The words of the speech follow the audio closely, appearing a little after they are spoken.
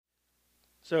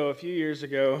So a few years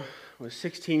ago, I was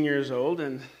 16 years old,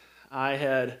 and I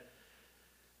had,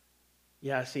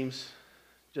 it seems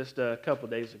just a couple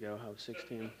days ago I was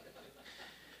 16.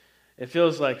 It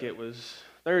feels like it was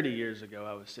 30 years ago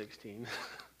I was 16.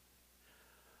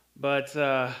 But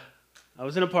I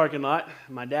was in a parking lot.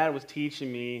 My dad was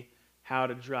teaching me how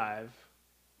to drive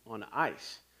on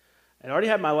ice. I'd already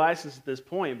had my license at this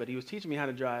point, but he was teaching me how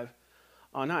to drive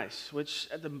on ice, which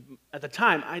at the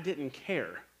time I didn't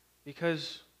care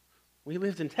because we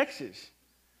lived in Texas.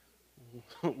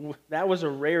 That was a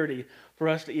rarity for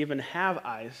us to even have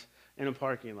ice in a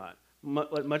parking lot,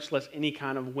 much less any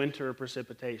kind of winter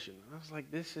precipitation. I was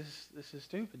like, this is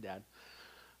stupid, Dad.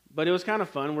 But it was kind of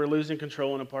fun. We're losing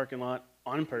control in a parking lot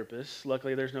on purpose.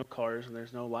 Luckily, there's no cars and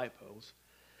there's no light poles.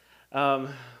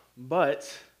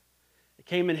 But it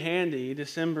came in handy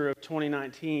December of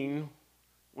 2019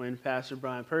 when Pastor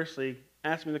Brian Persley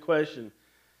asked me the question,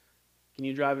 can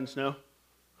you drive in snow?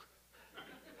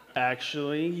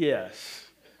 Actually, yes.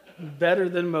 Better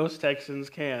than most Texans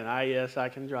can. Yes, I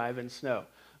can drive in snow.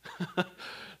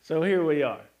 So here we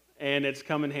are. And it's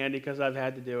come in handy because I've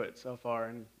had to do it so far,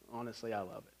 and honestly, I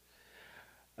love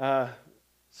it.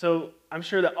 So I'm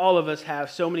sure that all of us have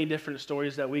so many different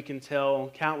stories that we can tell,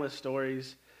 countless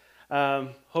stories.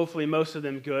 Hopefully most of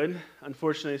them good.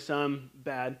 Unfortunately, some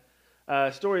bad.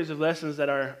 Stories of lessons that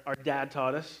our dad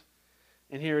taught us.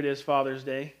 And here it is, Father's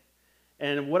Day.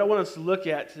 And what I want us to look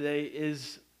at today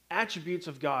is attributes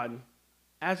of God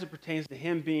as it pertains to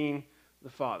Him being the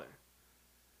Father.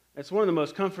 It's one of the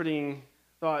most comforting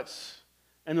thoughts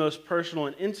and most personal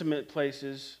and intimate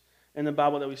places in the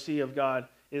Bible that we see of God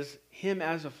is Him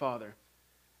as a Father.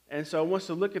 And so I want us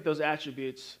to look at those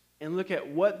attributes and look at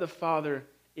what the Father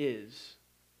is.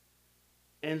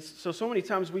 And so many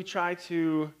times we try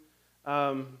to,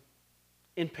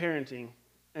 in parenting,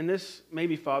 and this may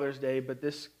be Father's Day, but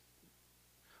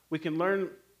we can learn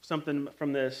something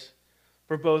from this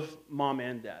for both mom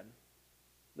and dad.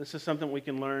 This is something we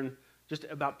can learn just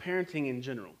about parenting in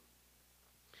general.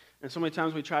 And so many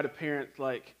times we try to parent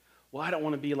like, well, I don't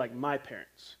want to be like my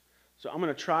parents. So I'm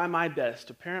going to try my best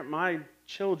to parent my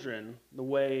children the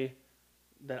way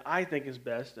that I think is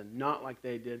best and not like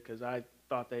they did because I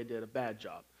thought they did a bad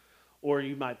job. Or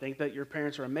you might think that your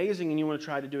parents are amazing and you want to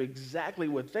try to do exactly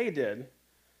what they did,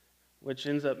 which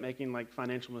ends up making like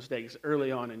financial mistakes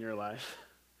early on in your life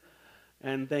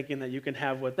and thinking that you can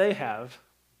have what they have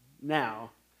now,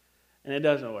 and it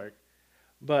doesn't work.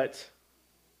 But,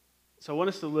 so I want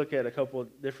us to look at a couple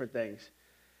of different things.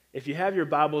 If you have your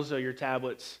Bibles or your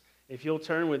tablets, if you'll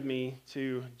turn with me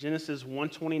to Genesis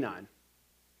 1:29,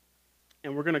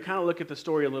 and we're going to kind of look at the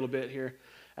story a little bit here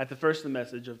at the first of the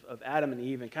message of Adam and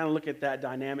Eve and kind of look at that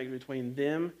dynamic between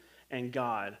them and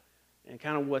God and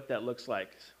kind of what that looks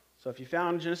like. So if you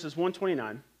found Genesis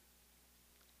 1:29,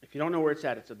 if you don't know where it's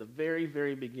at the very,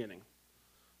 very beginning,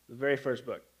 the very first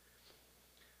book.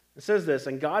 It says this,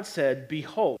 and God said,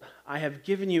 behold, I have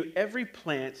given you every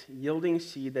plant yielding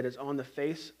seed that is on the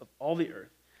face of all the earth,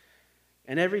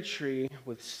 and every tree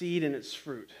with seed in its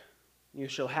fruit. You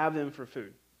shall have them for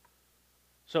food.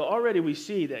 So already we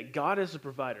see that God is a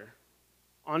provider.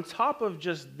 On top of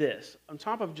just this, on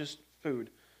top of just food,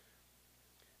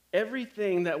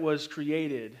 everything that was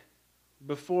created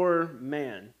before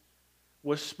man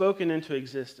was spoken into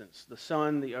existence. The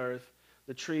sun, the earth,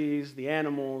 the trees, the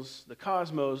animals, the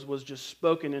cosmos was just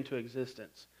spoken into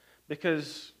existence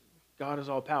because God is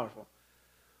all powerful.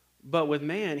 But with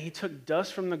man, He took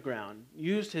dust from the ground,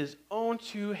 used His own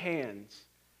two hands,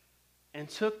 and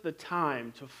took the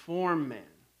time to form man.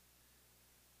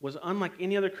 Was unlike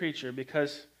any other creature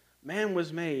because man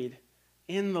was made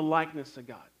in the likeness of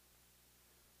God.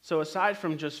 So aside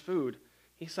from just food,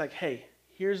 He's like, hey,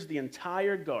 here's the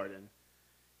entire garden.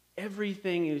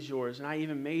 Everything is yours, and I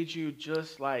even made you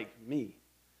just like me.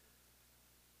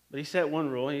 But He set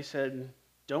one rule. He said,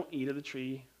 don't eat of the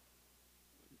tree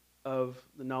of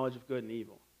the knowledge of good and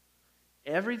evil.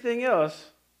 Everything else,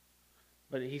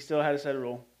 but He still had to set a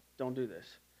rule. Don't do this.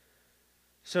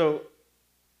 So,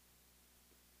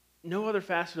 no other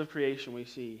facet of creation we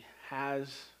see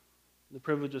has the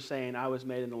privilege of saying, I was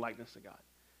made in the likeness of God,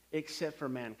 except for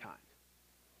mankind.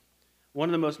 One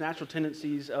of the most natural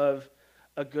tendencies of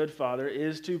a good father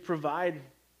is to provide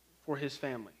for his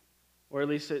family, or at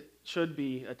least it should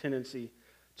be a tendency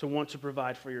to want to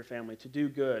provide for your family, to do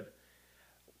good.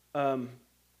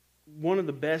 One of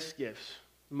the best gifts,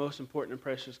 the most important and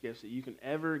precious gifts that you can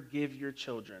ever give your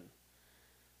children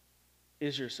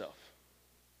is yourself.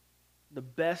 The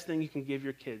best thing you can give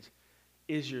your kids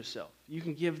is yourself. You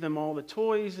can give them all the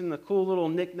toys and the cool little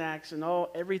knickknacks and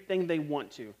everything they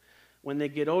want to. When they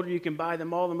get older, you can buy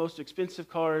them all the most expensive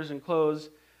cars and clothes,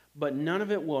 but none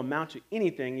of it will amount to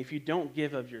anything if you don't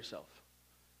give of yourself.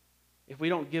 If we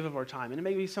don't give of our time. And it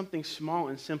may be something small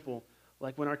and simple,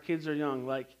 like when our kids are young,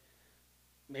 like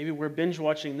maybe we're binge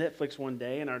watching Netflix one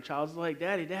day and our child's like,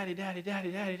 Daddy, Daddy, Daddy,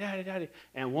 Daddy, Daddy, Daddy, Daddy,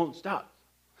 and won't stop.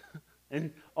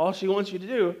 And all she wants you to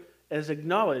do is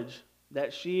acknowledge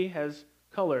that she has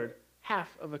colored half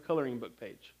of a coloring book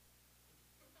page.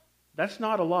 That's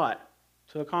not a lot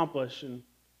to accomplish, and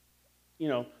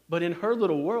but in her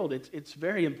little world, it's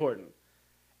very important.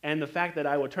 And the fact that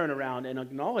I would turn around and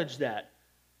acknowledge that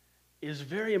is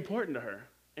very important to her.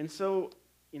 And so,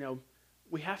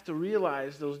 we have to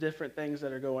realize those different things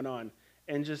that are going on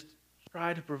and just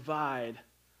try to provide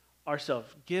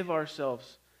ourselves, give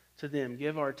ourselves to them,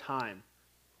 give our time.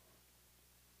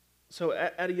 So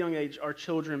at a young age, our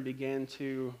children begin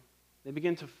to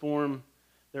form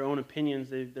their own opinions.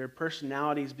 Their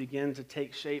personalities begin to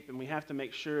take shape, and we have to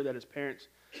make sure that as parents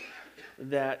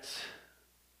that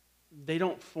they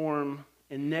don't form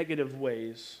in negative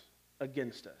ways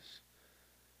against us.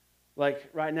 Like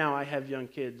right now, I have young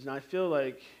kids, and I feel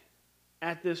like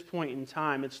at this point in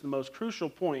time, it's the most crucial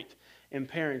point in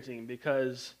parenting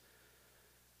because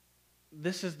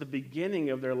this is the beginning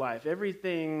of their life.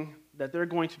 Everything that they're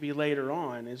going to be later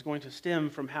on is going to stem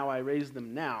from how I raise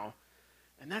them now.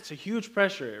 And that's a huge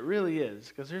pressure. It really is.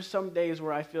 Because there's some days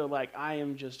where I feel like I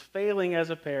am just failing as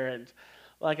a parent.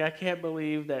 Like I can't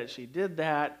believe that she did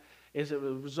that. Is it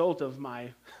a result of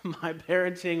my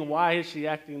parenting? Why is she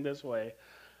acting this way?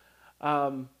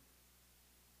 But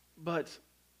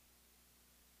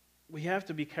we have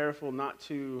to be careful not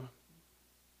to,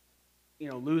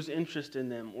 lose interest in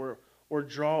them or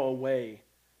draw away.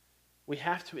 We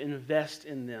have to invest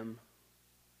in them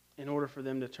in order for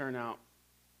them to turn out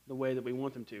the way that we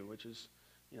want them to, which is,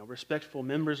 respectful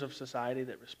members of society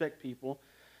that respect people.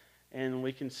 And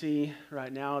we can see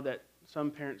right now that some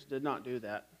parents did not do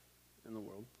that in the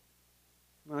world.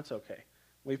 That's okay.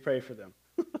 We pray for them.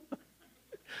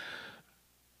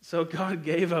 So God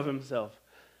gave of himself.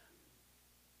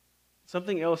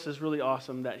 Something else is really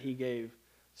awesome that he gave.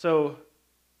 So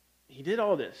he did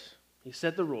all this. He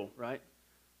set the rule, right?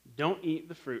 Don't eat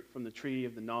the fruit from the tree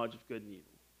of the knowledge of good and evil.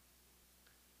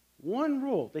 One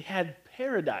rule. They had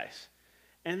paradise.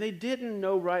 And they didn't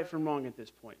know right from wrong at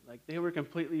this point. Like they were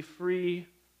completely free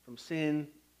from sin.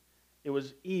 It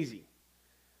was easy.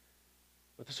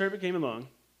 But the serpent came along,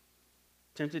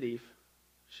 tempted Eve.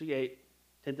 She ate,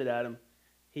 tempted Adam.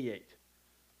 He ate.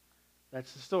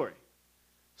 That's the story.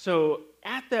 So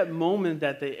at that moment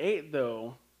that they ate,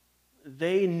 though,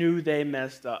 they knew they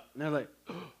messed up. And they're like,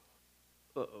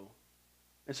 uh-oh.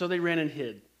 And so they ran and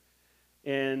hid.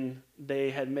 And they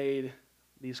had made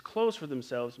these clothes for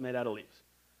themselves made out of leaves.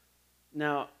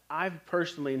 Now, I've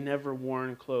personally never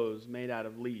worn clothes made out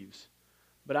of leaves.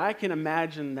 But I can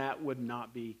imagine that would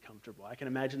not be comfortable. I can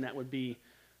imagine that would be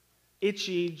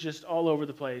itchy just all over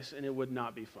the place, and it would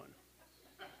not be fun.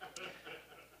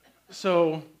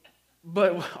 So,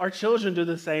 but our children do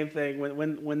the same thing.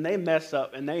 When they mess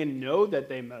up and they know that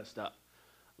they messed up,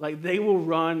 like they will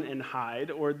run and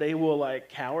hide or they will like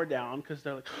cower down because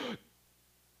they're like,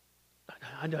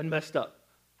 I done messed up.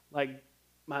 Like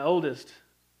my oldest,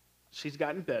 she's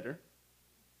gotten better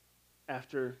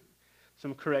after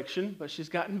some correction, but she's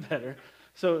gotten better.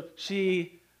 So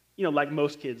she, like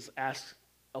most kids, asks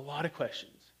a lot of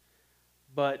questions.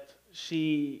 But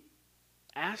she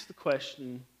asked the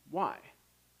question, why?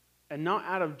 And not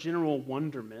out of general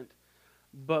wonderment,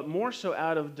 but more so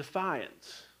out of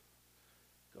defiance.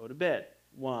 Go to bed.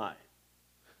 Why?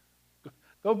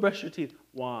 Go brush your teeth.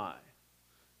 Why?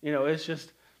 It's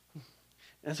just,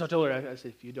 and so I told her, I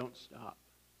said, if you don't stop,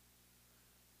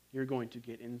 you're going to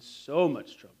get in so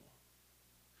much trouble.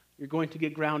 You're going to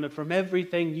get grounded from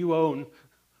everything you own,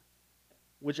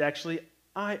 which actually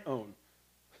I own.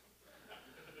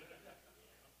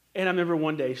 And I remember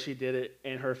one day she did it,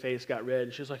 and her face got red,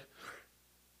 and she was like,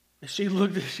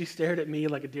 she stared at me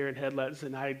like a deer in headlights,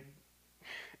 and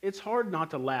it's hard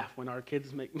not to laugh when our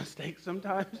kids make mistakes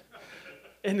sometimes,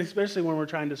 and especially when we're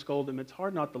trying to scold them, it's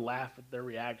hard not to laugh at their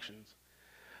reactions.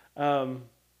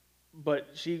 But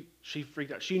she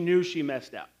freaked out. She knew she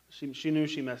messed up. She knew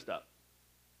she messed up.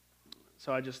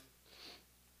 So I just,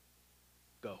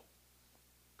 go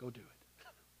do it.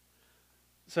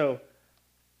 So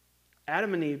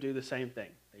Adam and Eve do the same thing.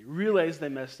 They realize they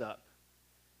messed up.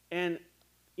 And,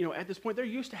 at this point, they're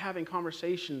used to having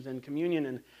conversations and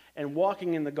communion and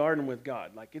walking in the garden with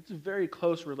God. Like, it's a very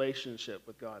close relationship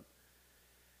with God.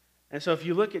 And so if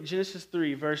you look at Genesis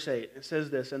 3, verse 8, it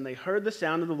says this, and they heard the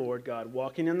sound of the Lord God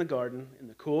walking in the garden in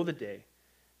the cool of the day,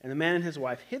 and the man and his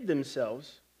wife hid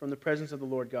themselves from the presence of the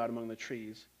Lord God among the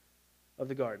trees of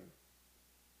the garden.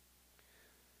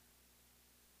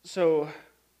 So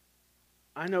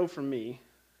I know for me,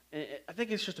 and I think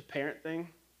it's just a parent thing,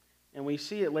 and we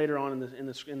see it later on in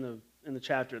the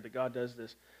chapter that God does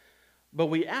this. But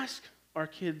we ask our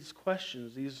kids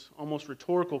questions, these almost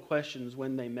rhetorical questions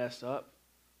when they mess up.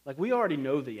 Like we already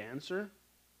know the answer,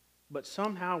 but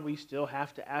somehow we still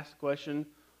have to ask the question,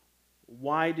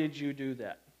 why did you do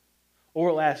that?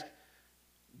 Or we'll ask,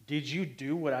 did you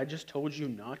do what I just told you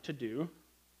not to do?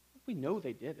 We know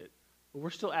they did it, but we're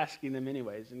still asking them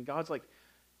anyways. And God's like,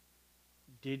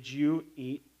 did you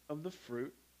eat of the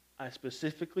fruit I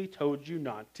specifically told you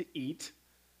not to eat?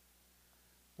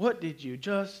 What did you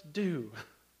just do?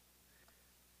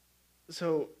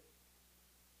 So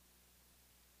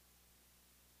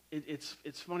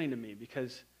it's funny to me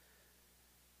because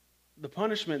the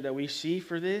punishment that we see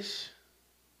for this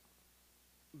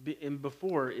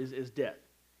before is death.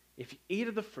 If you eat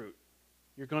of the fruit,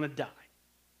 you're going to die.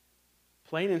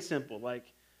 Plain and simple. Like,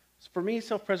 for me,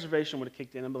 self-preservation would have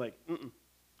kicked in and be like,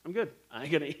 I'm good. I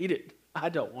ain't going to eat it. I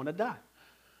don't want to die.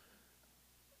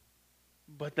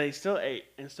 But they still ate.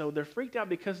 And so they're freaked out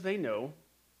because they know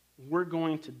we're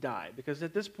going to die. Because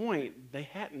at this point, they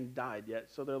hadn't died yet.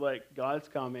 So they're like, God's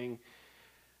coming.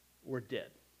 We're dead.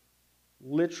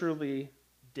 Literally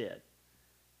dead.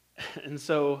 And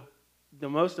so the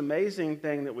most amazing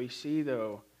thing that we see,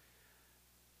 though,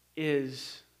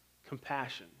 is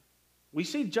compassion. We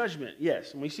see judgment,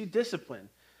 yes, and we see discipline.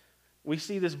 We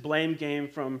see this blame game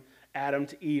from Adam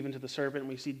to Eve and to the serpent, and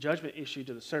we see judgment issued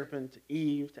to the serpent, to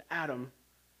Eve, to Adam.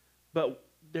 But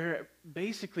they're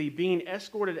basically being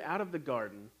escorted out of the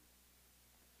garden.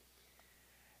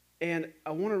 And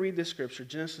I want to read this scripture,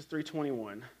 Genesis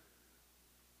 3:21.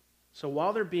 So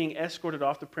while they're being escorted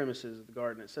off the premises of the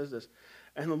garden, it says this,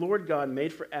 and the Lord God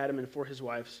made for Adam and for his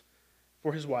wife,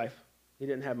 he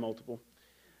didn't have multiple,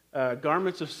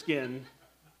 garments of skin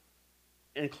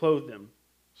and clothed them.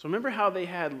 So remember how they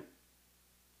had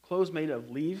clothes made of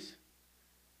leaves?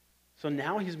 So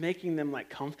now he's making them like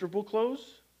comfortable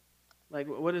clothes? Like,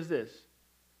 what is this?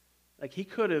 Like, he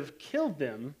could have killed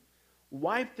them,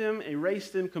 wiped them,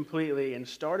 erased them completely, and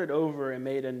started over and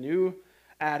made a new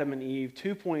Adam and Eve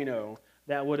 2.0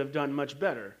 that would have done much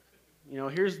better. You know,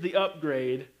 here's the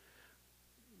upgrade,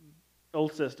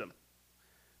 old system.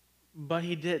 But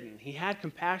he didn't. He had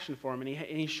compassion for them,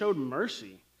 and he showed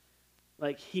mercy.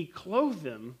 Like, he clothed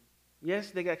them.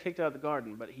 Yes, they got kicked out of the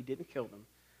garden, but he didn't kill them.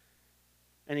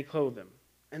 And he clothed them.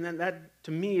 And then that,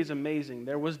 to me, is amazing.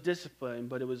 There was discipline,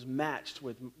 but it was matched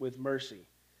with mercy.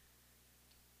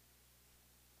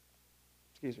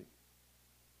 Excuse me.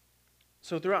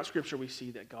 So throughout Scripture, we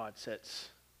see that God sets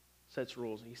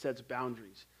rules, and he sets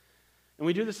boundaries. And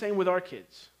we do the same with our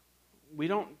kids. We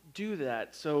don't do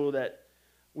that so that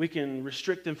we can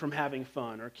restrict them from having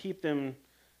fun or keep them,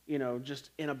 just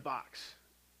in a box.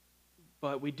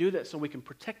 But we do that so we can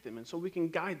protect them and so we can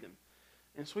guide them.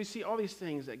 And so we see all these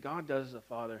things that God does as a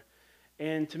father.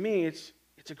 And to me, it's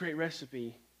a great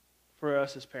recipe for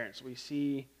us as parents. We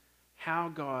see how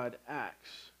God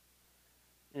acts.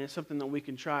 And it's something that we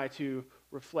can try to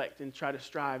reflect and try to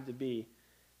strive to be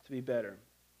better.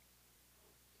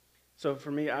 So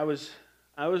for me, I was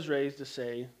raised to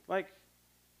say, like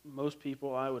most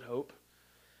people, I would hope,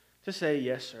 to say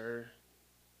yes, sir,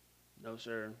 no,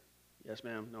 sir, yes,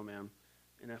 ma'am, no, ma'am.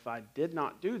 And if I did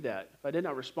not do that, if I did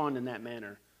not respond in that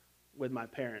manner with my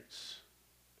parents,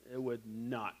 it would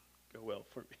not go well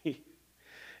for me.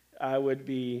 I would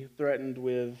be threatened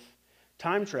with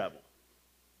time travel.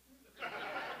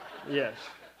 Yes.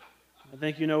 I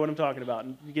think you know what I'm talking about.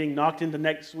 Getting knocked into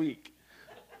next week.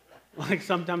 Like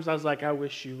sometimes I was like, I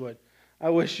wish you would. I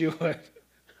wish you would.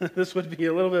 This would be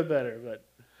a little bit better, but.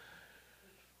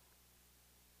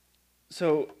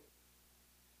 So,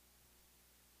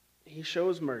 he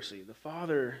shows mercy. The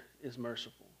Father is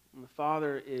merciful. And the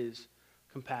Father is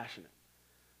compassionate.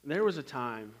 There was a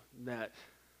time that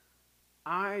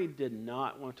I did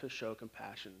not want to show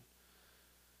compassion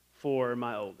for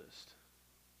my oldest,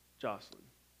 Jocelyn.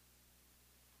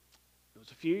 It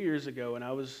was a few years ago, and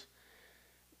I was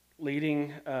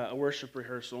leading a worship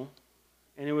rehearsal,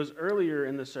 and it was earlier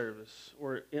in the service,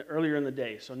 or earlier in the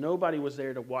day, so nobody was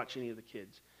there to watch any of the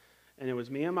kids. And it was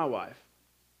me and my wife.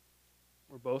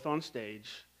 We're both on stage.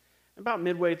 About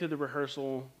midway through the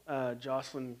rehearsal,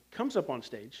 Jocelyn comes up on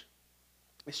stage,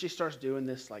 and she starts doing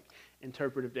this like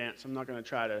interpretive dance. I'm not going to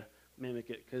try to mimic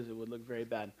it because it would look very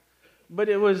bad. But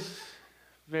it was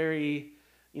very,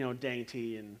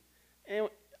 dainty, and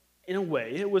in a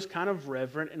way, it was kind of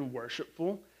reverent and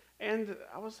worshipful. And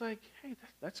I was like, hey,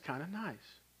 that's kind of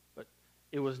nice. But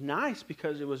It was nice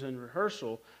because it was in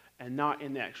rehearsal and not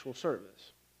in the actual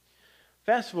service.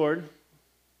 Fast forward,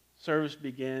 service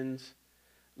begins.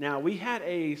 Now, we had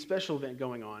a special event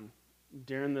going on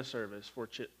during the service for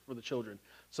the children.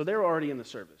 So they were already in the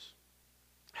service.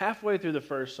 Halfway through the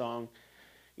first song,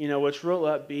 it's real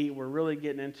upbeat. We're really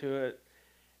getting into it.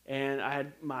 And I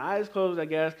had my eyes closed, I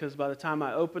guess, because by the time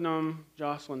I open them,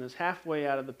 Jocelyn is halfway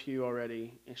out of the pew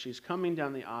already, and she's coming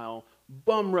down the aisle,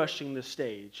 bum rushing the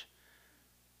stage.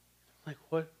 Like,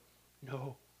 what?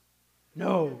 No.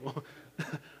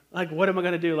 Like, what am I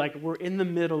going to do? Like, we're in the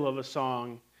middle of a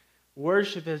song.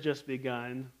 Worship has just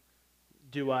begun.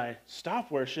 Do I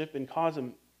stop worship and cause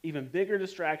an even bigger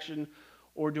distraction,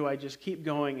 or do I just keep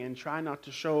going and try not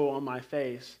to show on my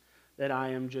face that I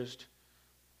am just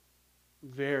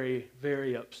very,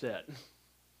 very upset?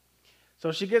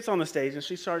 So she gets on the stage and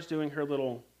she starts doing her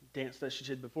little dance that she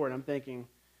did before, and I'm thinking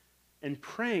and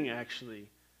praying actually,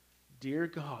 dear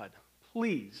God,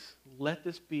 please let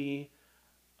this be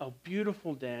a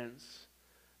beautiful dance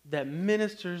that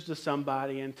ministers to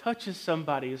somebody and touches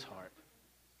somebody's heart.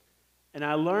 And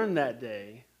I learned that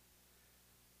day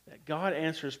that God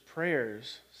answers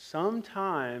prayers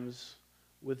sometimes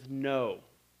with no.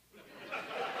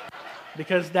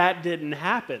 Because that didn't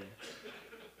happen.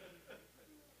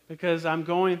 Because I'm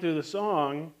going through the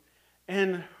song,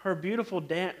 and her beautiful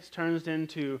dance turns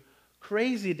into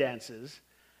crazy dances,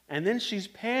 and then she's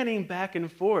panning back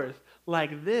and forth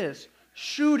like this,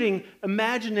 shooting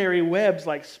imaginary webs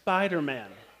like Spider-Man.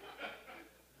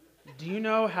 Do you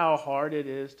know how hard it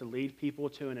is to lead people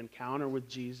to an encounter with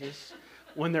Jesus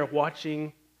when they're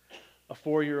watching a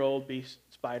 4-year-old be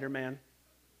Spider-Man?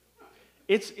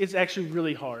 It's actually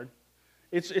really hard.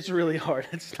 It's really hard.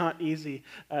 It's not easy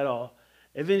at all.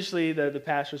 Eventually, the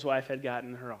pastor's wife had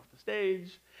gotten her off the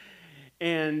stage,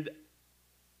 and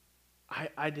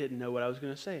I didn't know what I was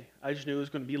going to say. I just knew it was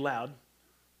going to be loud.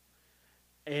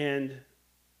 And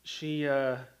she,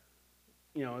 I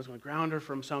was going to ground her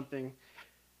from something.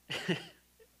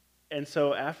 And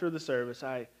so after the service,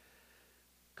 I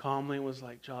calmly was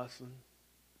like, Jocelyn,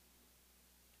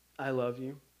 I love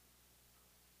you.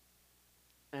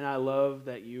 And I love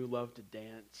that you love to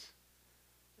dance.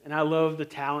 And I love the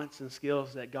talents and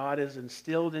skills that God has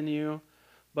instilled in you.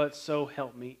 But so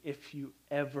help me, if you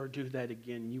ever do that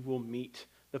again, you will meet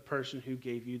the person who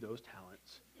gave you those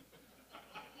talents.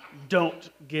 Don't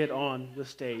get on the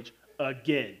stage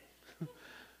again.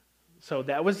 So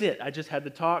that was it. I just had the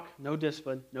talk, no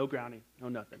discipline, no grounding, no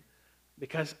nothing.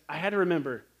 Because I had to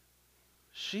remember,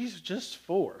 she's just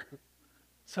 4.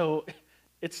 So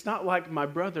it's not like my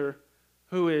brother,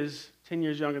 who is 10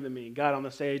 years younger than me, got on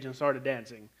the stage and started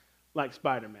dancing like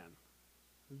Spider-Man.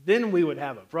 Then we would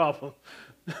have a problem.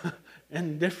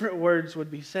 And different words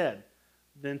would be said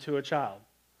than to a child.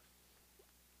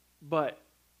 But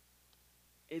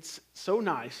it's so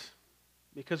nice,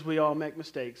 because we all make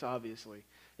mistakes, obviously.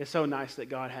 It's so nice that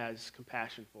God has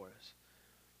compassion for us.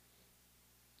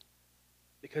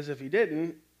 Because if he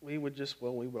didn't, we would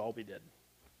all be dead.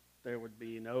 There would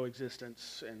be no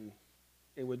existence, and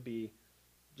it would be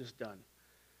just done.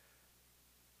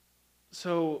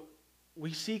 So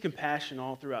we see compassion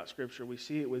all throughout Scripture. We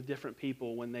see it with different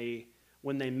people when they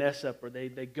mess up or they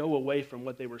go away from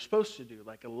what they were supposed to do,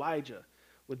 like Elijah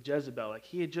with Jezebel. Like,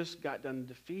 he had just got done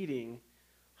defeating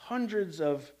hundreds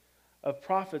of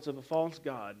prophets of a false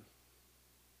god.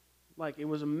 Like, it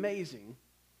was amazing.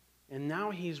 And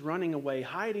now he's running away,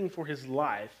 hiding for his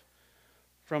life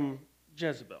from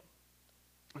Jezebel.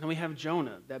 And then we have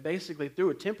Jonah that basically threw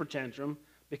a temper tantrum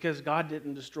because God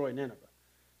didn't destroy Nineveh.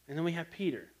 And then we have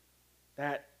Peter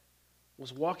that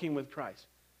was walking with Christ.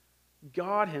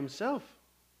 God himself,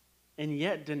 and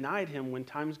yet denied him when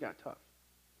times got tough.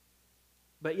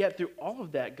 But yet through all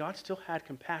of that, God still had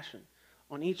compassion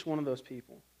on each one of those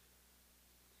people.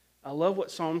 I love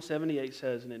what Psalm 78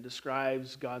 says, and it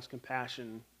describes God's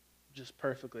compassion just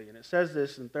perfectly. And it says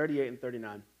this in 38 and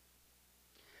 39.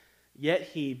 Yet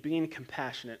he, being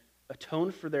compassionate,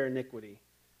 atoned for their iniquity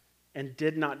and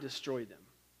did not destroy them.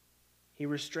 He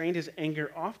restrained his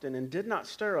anger often and did not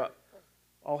stir up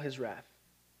all his wrath.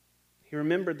 He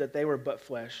remembered that they were but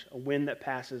flesh, a wind that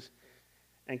passes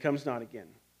and comes not again.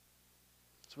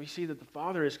 So we see that the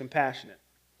Father is compassionate.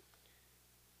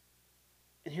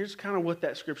 And here's kind of what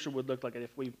that scripture would look like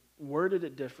if we worded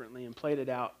it differently and played it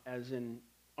out as in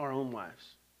our own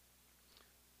lives.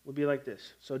 It would be like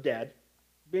this. So Dad,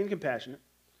 being compassionate,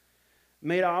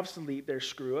 made obsolete their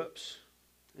screw-ups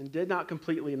and did not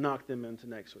completely knock them into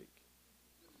next week.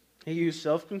 He used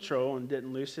self-control and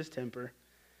didn't lose his temper,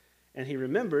 and he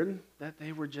remembered that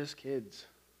they were just kids.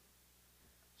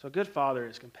 So a good father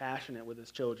is compassionate with his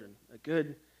children. A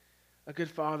good A good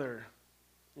father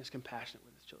is compassionate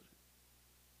with his children.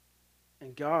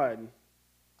 And God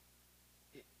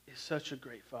is such a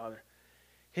great father.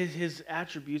 His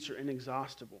attributes are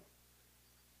inexhaustible.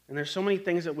 And there's so many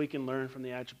things that we can learn from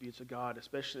the attributes of God,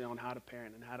 especially on how to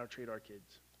parent and how to treat our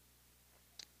kids.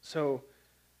 So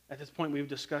at this point, we've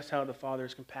discussed how the Father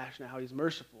is compassionate, how he's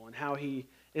merciful, and how he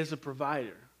is a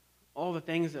provider. All the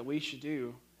things that we should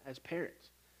do as parents.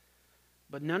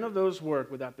 But none of those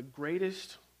work without the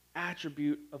greatest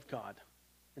attribute of God,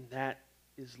 and that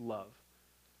is love.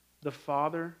 The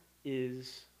Father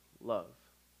is love.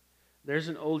 There's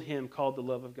an old hymn called The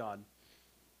Love of God,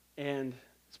 and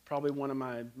it's probably one of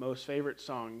my most favorite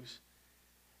songs.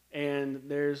 And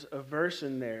there's a verse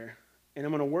in there, and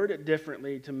I'm going to word it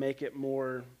differently to make it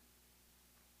more,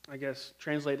 I guess,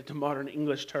 translated to modern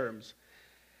English terms.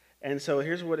 And so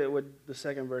here's what the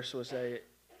second verse would say.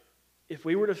 If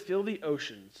we were to fill the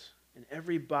oceans and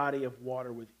every body of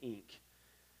water with ink,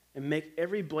 and make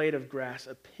every blade of grass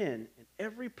a pen, and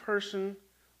every person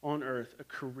on earth a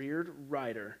careered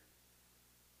writer,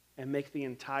 and make the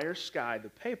entire sky the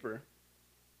paper,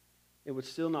 it would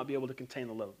still not be able to contain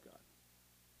the love of God.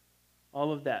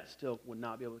 All of that still would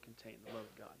not be able to contain the love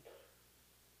of God.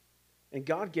 And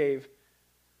God gave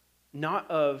not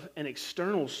of an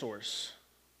external source,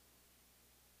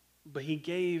 but he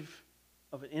gave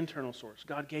of an internal source.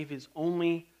 God gave his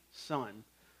only Son,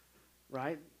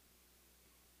 right?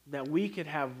 That we could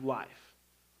have life.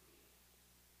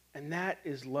 And that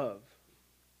is love.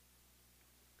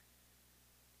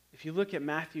 If you look at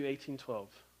Matthew 18:12,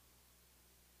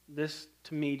 this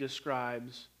to me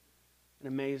describes an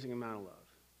amazing amount of love.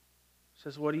 It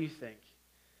says, what do you think?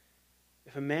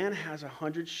 If a man has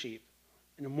 100 sheep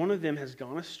and one of them has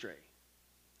gone astray,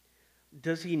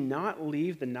 does he not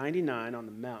leave the 99 on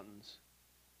the mountains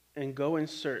and go in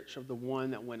search of the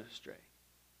one that went astray?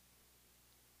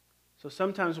 So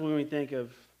sometimes when we think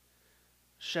of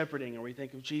shepherding or we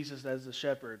think of Jesus as the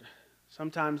shepherd,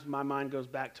 sometimes my mind goes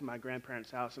back to my grandparents'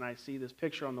 house and I see this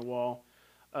picture on the wall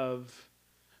of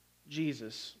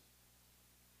Jesus.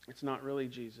 It's not really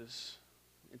Jesus.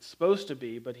 It's supposed to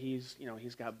be, but he's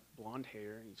got blonde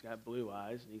hair and he's got blue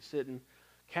eyes and he's sitting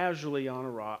casually on a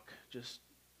rock, just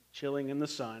chilling in the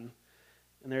sun.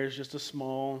 And there's just a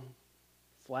small,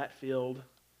 flat field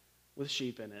with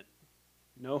sheep in it.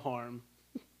 No harm.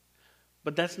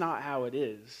 But that's not how it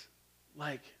is.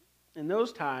 Like, in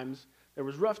those times, there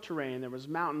was rough terrain, there was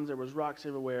mountains, there was rocks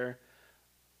everywhere.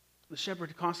 The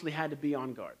shepherd constantly had to be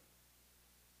on guard.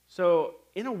 So,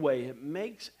 in a way, it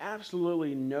makes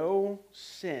absolutely no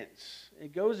sense.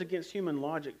 It goes against human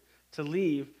logic to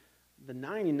leave the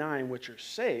 99 which are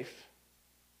safe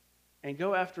and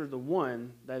go after the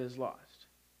one that is lost.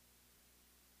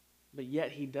 But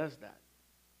yet he does that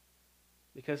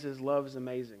because his love is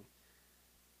amazing.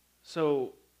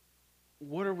 So,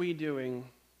 what are we doing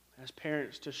as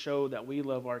parents to show that we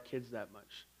love our kids that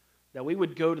much? That we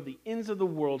would go to the ends of the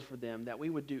world for them, that we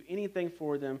would do anything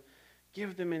for them,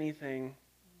 give them anything,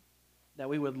 that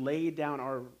we would lay down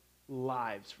our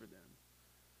lives for them.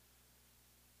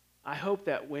 I hope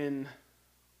that when,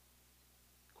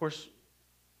 of course,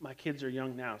 my kids are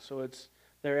young now, so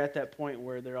they're at that point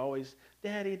where they're always,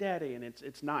 Daddy, Daddy, and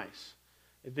it's nice.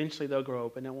 Eventually they'll grow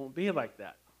up and it won't be like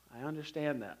that. I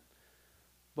understand that.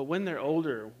 But when they're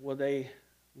older, will they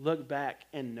look back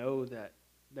and know that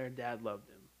their dad loved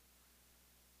them?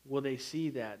 Will they see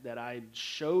that I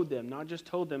showed them, not just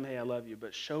told them, hey, I love you,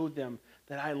 but showed them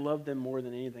that I love them more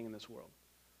than anything in this world?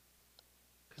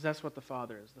 Because that's what the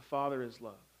Father is. The Father is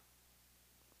love.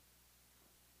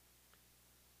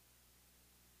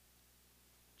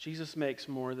 Jesus makes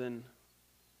more than,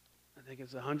 I think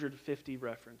it's 150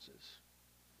 references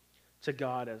to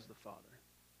God as the Father.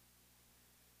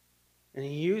 And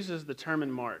he uses the term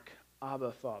in Mark,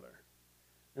 Abba, Father.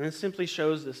 And this simply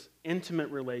shows this intimate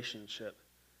relationship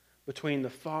between the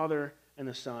Father and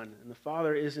the Son. And the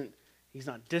Father he's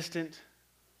not distant,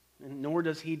 and nor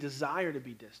does he desire to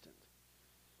be distant.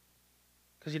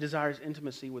 Because he desires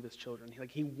intimacy with his children.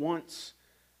 He wants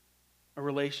a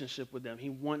relationship with them. He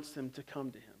wants them to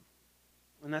come to him.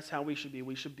 And that's how we should be.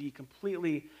 We should be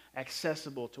completely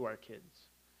accessible to our kids.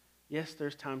 Yes,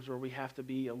 there's times where we have to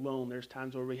be alone. There's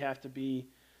times where we have to be,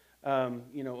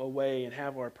 away and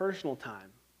have our personal time.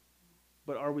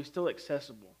 But are we still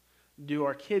accessible? Do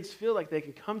our kids feel like they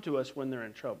can come to us when they're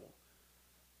in trouble?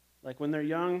 Like when they're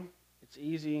young, it's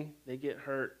easy. They get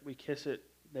hurt. We kiss it.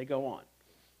 They go on.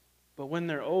 But when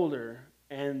they're older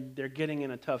and they're getting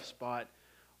in a tough spot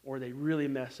or they really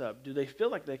mess up, do they feel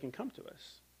like they can come to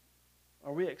us?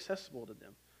 Are we accessible to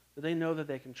them? Do they know that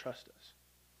they can trust us?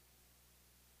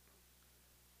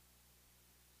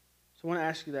 So I want to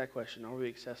ask you that question. Are we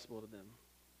accessible to them?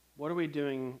 What are we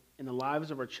doing in the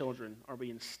lives of our children? Are we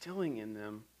instilling in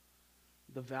them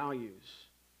the values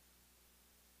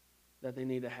that they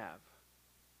need to have?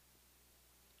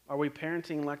 Are we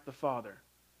parenting like the Father?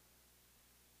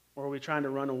 Or are we trying to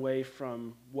run away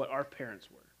from what our parents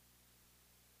were?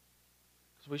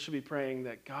 Because we should be praying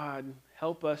that, God,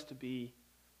 help us to be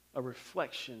a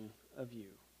reflection of you.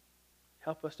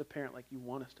 Help us to parent like you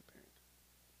want us to parent.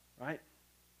 Right?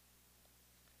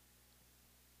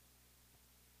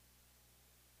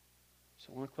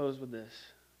 So I want to close with this.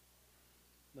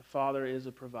 The Father is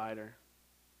a provider.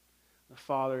 The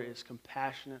Father is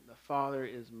compassionate. The Father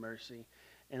is mercy.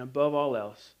 And above all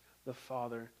else, the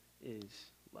Father is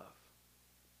love.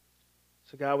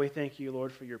 So God, we thank you,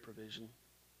 Lord, for your provision.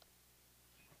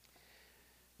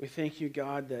 We thank you,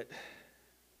 God, that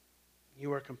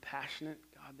you are compassionate.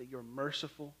 God, that you're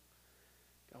merciful.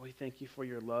 God, we thank you for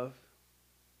your love.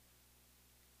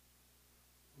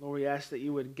 Lord, we ask that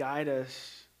you would guide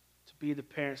us to be the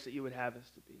parents that you would have us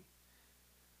to be.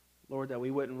 Lord, that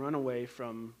we wouldn't run away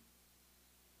from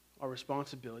our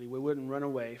responsibility. We wouldn't run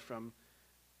away from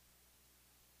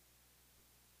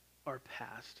our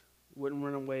past. We wouldn't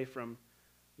run away from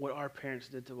what our parents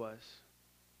did to us.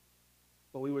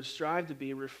 But we would strive to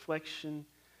be a reflection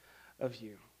of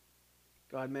you.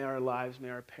 God, may our lives, may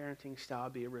our parenting style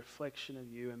be a reflection of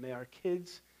you, and may our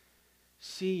kids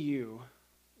see you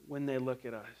when they look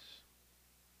at us.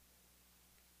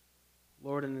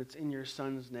 Lord, and it's in your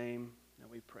Son's name that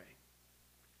we pray.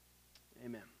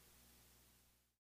 Amen.